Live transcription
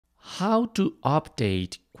How to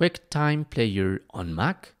update Quicktime Player on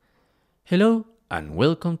Mac? Hello and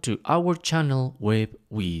welcome to our channel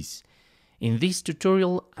Whizz. In this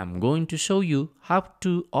tutorial, I'm going to show you how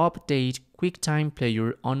to update Quicktime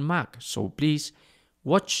Player on Mac, so please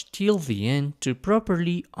watch till the end to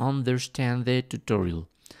properly understand the tutorial.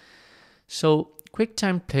 So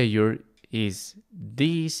Quicktime Player is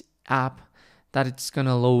this app that it's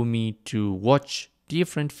gonna allow me to watch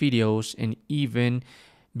different videos and even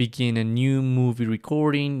begin a new movie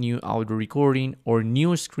recording, new audio recording, or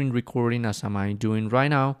new screen recording as I'm doing right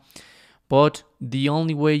now. But the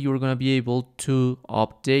only way you're gonna be able to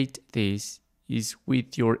update this is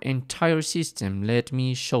with your entire system. Let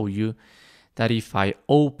me show you that if I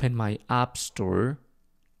open my App Store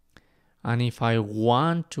and if I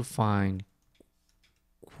want to find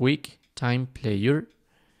Quicktime Player,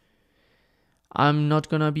 I'm not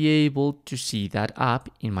gonna be able to see that app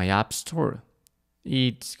in my App Store.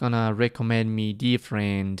 It's gonna recommend me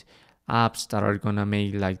different apps that are gonna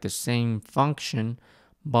make like the same function,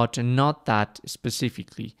 but not that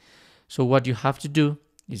specifically. So what you have to do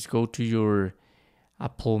is go to your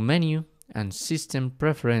Apple menu and System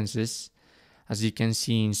Preferences. As you can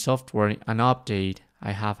see in Software and Update,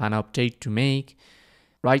 I have an update to make.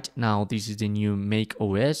 Right now, this is the new Mac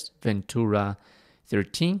OS Ventura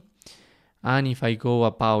 13. And if I go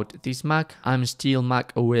about this Mac, I'm still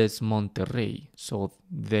Mac OS Monterrey. So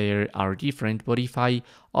they are different. But if I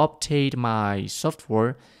update my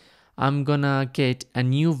software, I'm gonna get a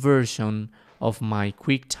new version of my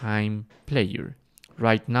QuickTime Player.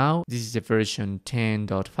 Right now, this is the version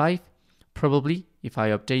 10.5. Probably, if I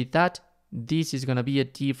update that, this is gonna be a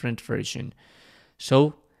different version.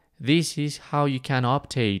 So this is how you can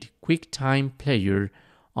update QuickTime Player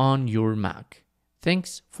on your Mac.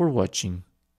 Thanks for watching.